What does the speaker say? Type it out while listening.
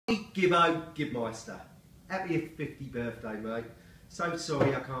Gibbo, Gibmeister. Happy 50th birthday, mate. So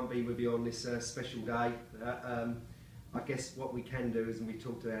sorry I can't be with you on this special day. I guess what we can do is, and we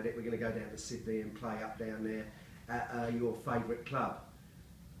talked about it, we're going to go down to Sydney and play up down there at your favourite club.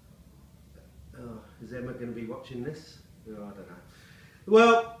 Is Emma going to be watching this? Oh, I don't know.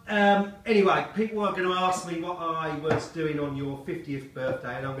 Well, anyway, people are going to ask me what I was doing on your 50th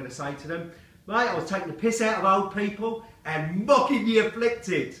birthday, and I'm going to say to them, mate, I was taking the piss out of old people and mocking the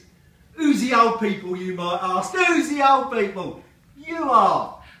afflicted. Who's the old people, you might ask? Who's the old people? You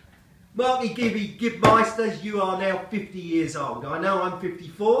are. Marky Gibby Gibmeisters, you are now 50 years old. I know I'm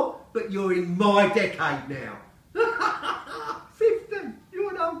 54, but you're in my decade now. 50,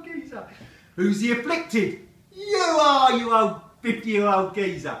 you're an old geezer. Who's the afflicted? You are, you old 50-year-old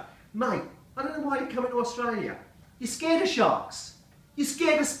geezer. Mate, I don't know why you're coming to Australia. You're scared of sharks. You're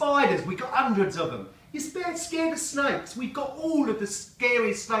scared of spiders. We've got hundreds of them. You're scared of snakes. We've got all of the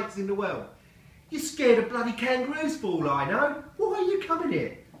scariest snakes in the world. You're scared of bloody kangaroos for all I know. Why are you coming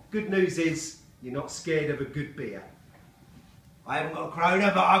here? Good news is, you're not scared of a good beer. I haven't got a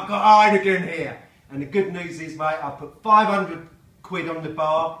Corona, but I've got Heineken here. And the good news is, mate, I put 500 quid on the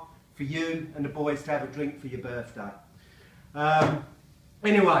bar for you and the boys to have a drink for your birthday.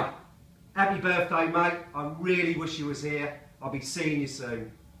 Anyway, happy birthday, mate. I really wish you was here. I'll be seeing you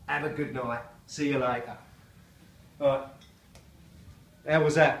soon. Have a good night. See you later. Alright. How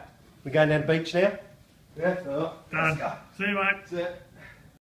was that? We're going down the beach now? Yeah? Alright. Done. See you, mate. That's it.